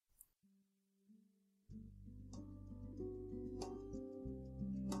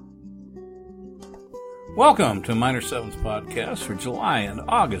Welcome to Minor Sevens Podcast for July and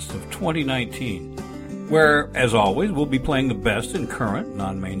August of 2019, where, as always, we'll be playing the best in current,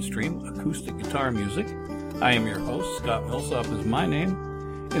 non-mainstream acoustic guitar music. I am your host, Scott Millsop is my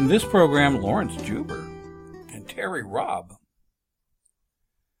name. In this program, Lawrence Juber and Terry Robb.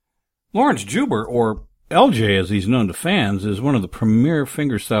 Lawrence Juber, or LJ as he's known to fans, is one of the premier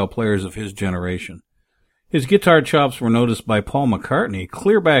fingerstyle players of his generation. His guitar chops were noticed by Paul McCartney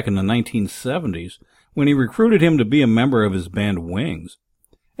clear back in the 1970s, when he recruited him to be a member of his band Wings.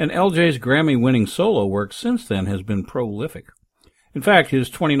 And LJ's Grammy-winning solo work since then has been prolific. In fact, his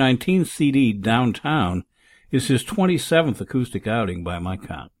 2019 CD, Downtown, is his 27th acoustic outing by my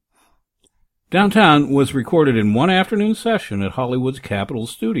count. Downtown was recorded in one afternoon session at Hollywood's Capitol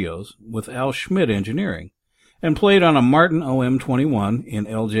Studios with Al Schmidt engineering, and played on a Martin OM21 in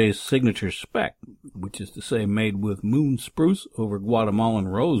LJ's signature spec, which is to say made with moon spruce over Guatemalan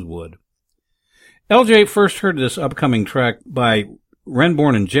rosewood. LJ first heard this upcoming track by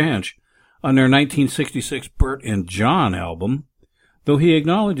Renborn and Jansch on their 1966 Bert and John album, though he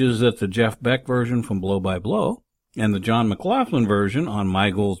acknowledges that the Jeff Beck version from Blow by Blow and the John McLaughlin version on My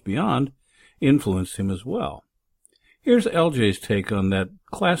Goals Beyond influenced him as well. Here's LJ's take on that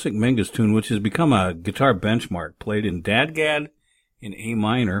classic Mingus tune, which has become a guitar benchmark, played in Dadgad in A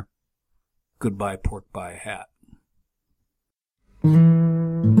minor, Goodbye Pork Pie Hat.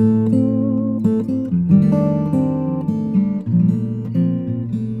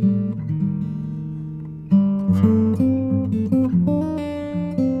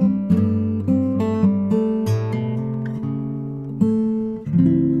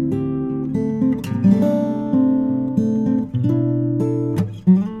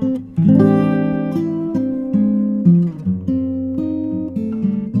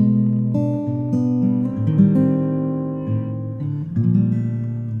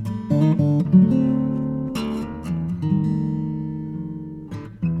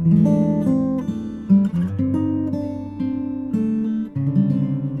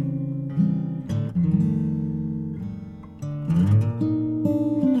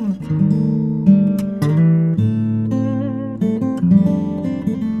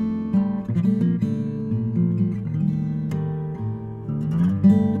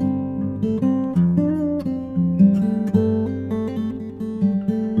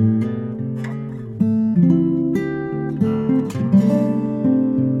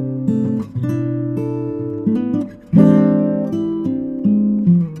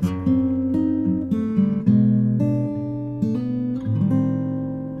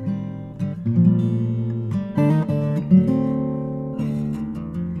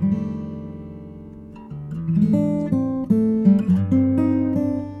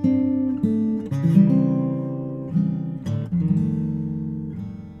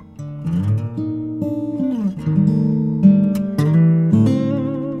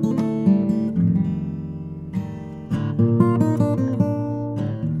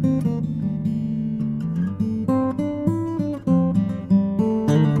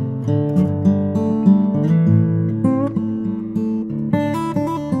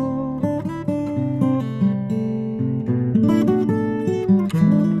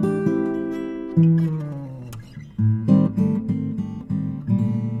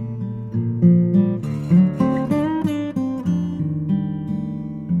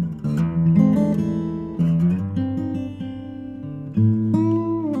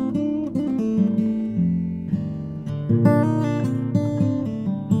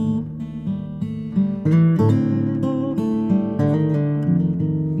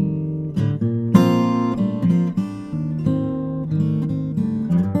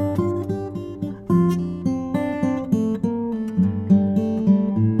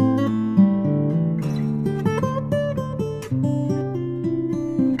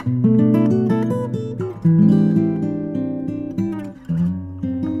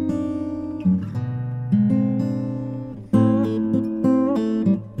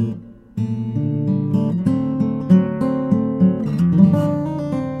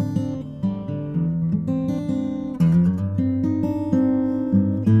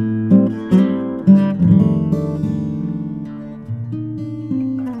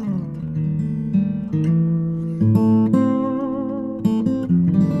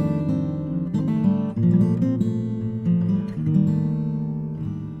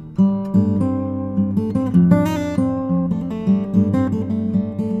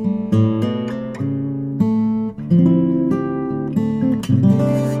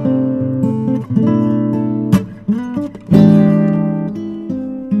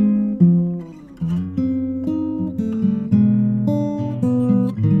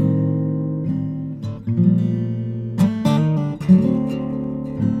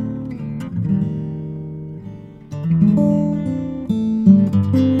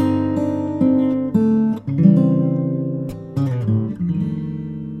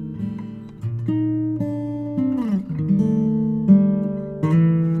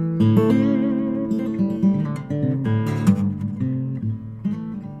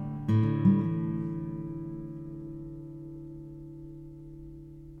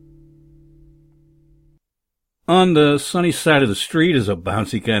 On the Sunny Side of the Street is a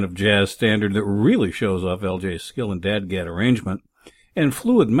bouncy kind of jazz standard that really shows off LJ's skill in dadgad arrangement and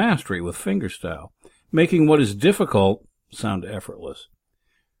fluid mastery with fingerstyle, making what is difficult sound effortless.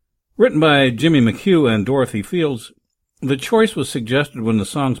 Written by Jimmy McHugh and Dorothy Fields, the choice was suggested when the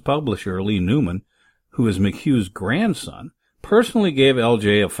song's publisher, Lee Newman, who is McHugh's grandson, personally gave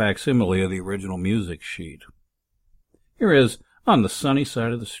LJ a facsimile of the original music sheet. Here is On the Sunny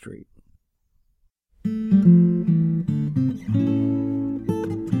Side of the Street.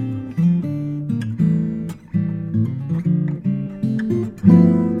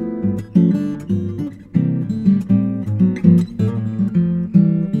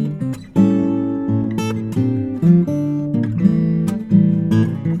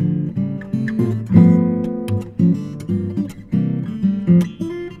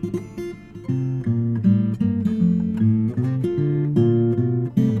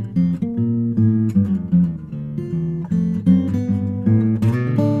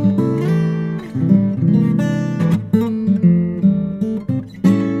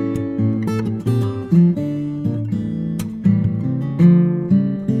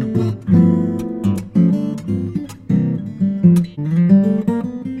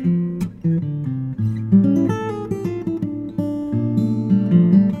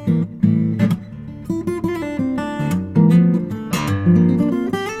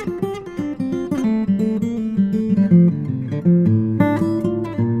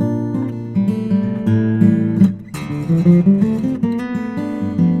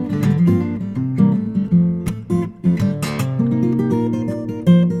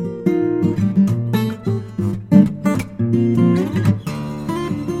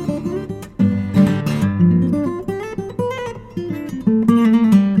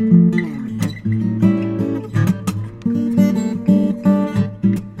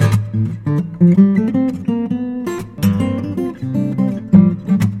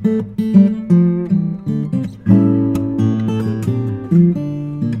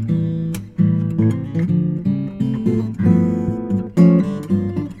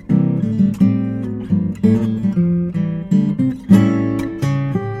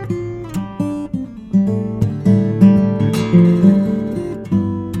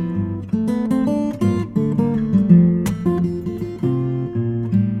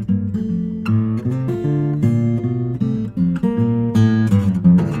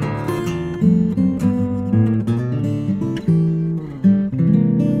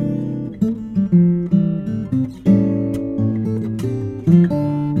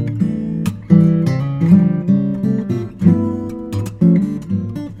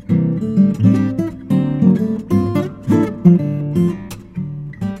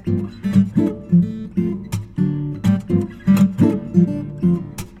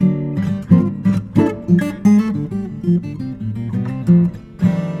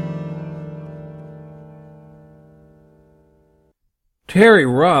 Terry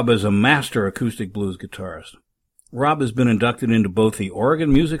Robb is a master acoustic blues guitarist. Robb has been inducted into both the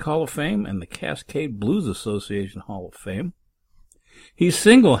Oregon Music Hall of Fame and the Cascade Blues Association Hall of Fame. He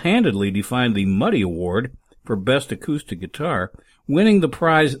single-handedly defined the Muddy Award for Best Acoustic Guitar, winning the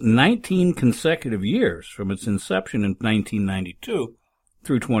prize 19 consecutive years from its inception in 1992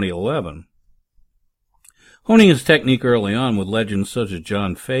 through 2011. Honing his technique early on with legends such as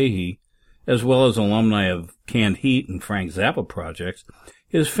John Fahey, as well as alumni of Canned Heat and Frank Zappa projects,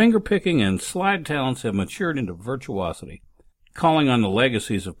 his finger-picking and slide talents have matured into virtuosity, calling on the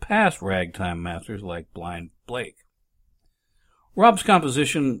legacies of past ragtime masters like Blind Blake. Robb's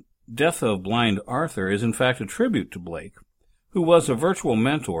composition, Death of Blind Arthur, is in fact a tribute to Blake, who was a virtual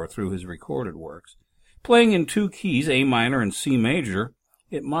mentor through his recorded works. Playing in two keys, A minor and C major,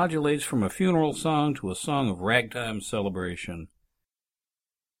 it modulates from a funeral song to a song of ragtime celebration.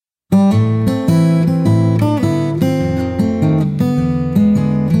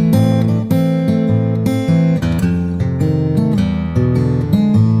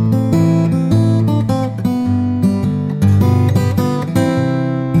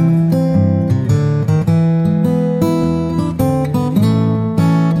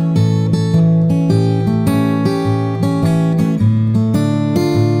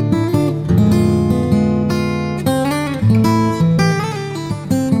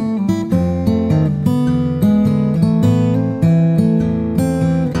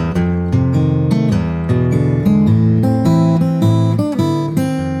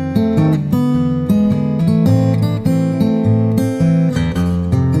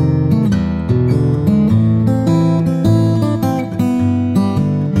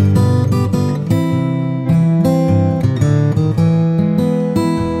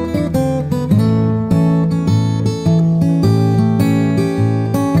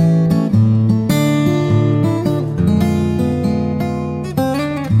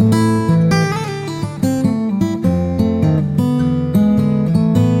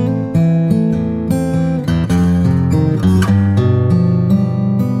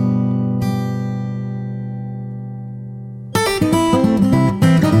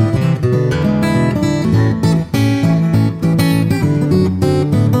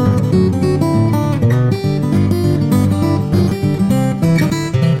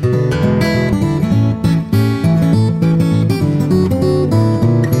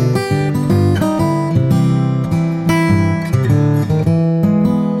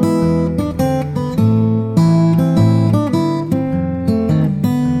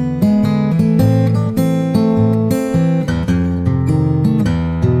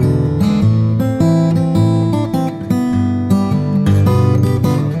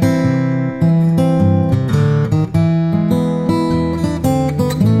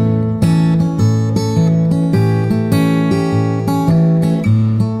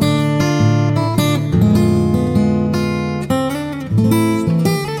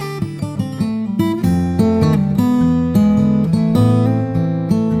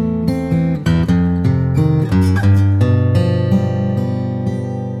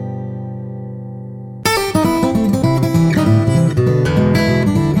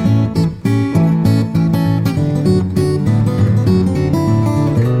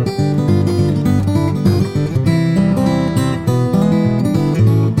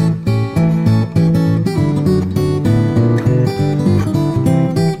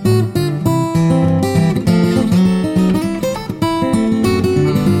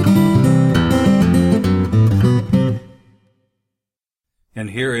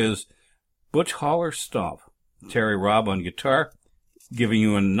 And here is Butch Holler Stomp, Terry Robb on guitar, giving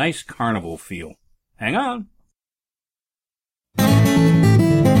you a nice carnival feel. Hang on.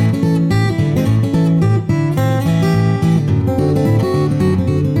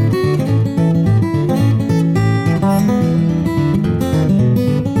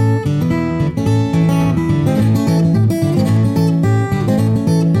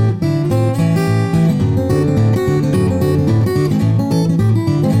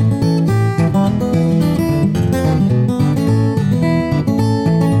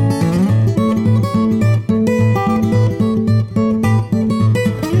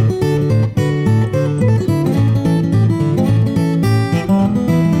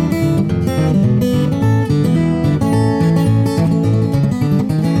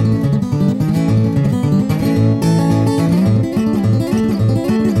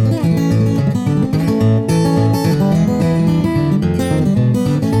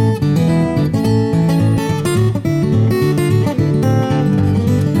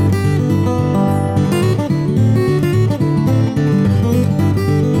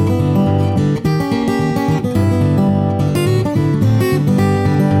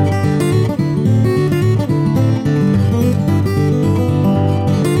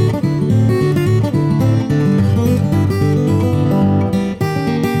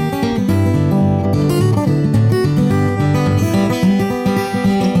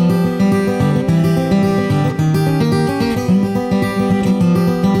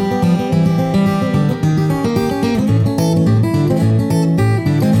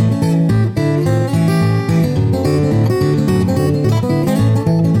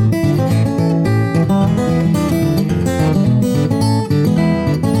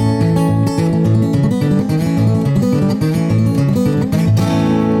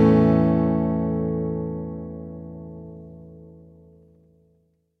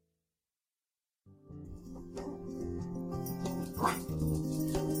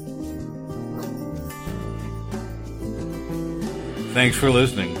 Thanks for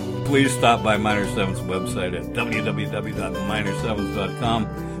listening. Please stop by Minor Seventh's website at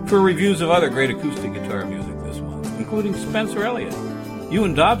www.minor7th.com for reviews of other great acoustic guitar music this month, including Spencer Elliott,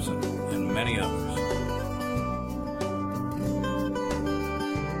 Ewan Dobson, and many others.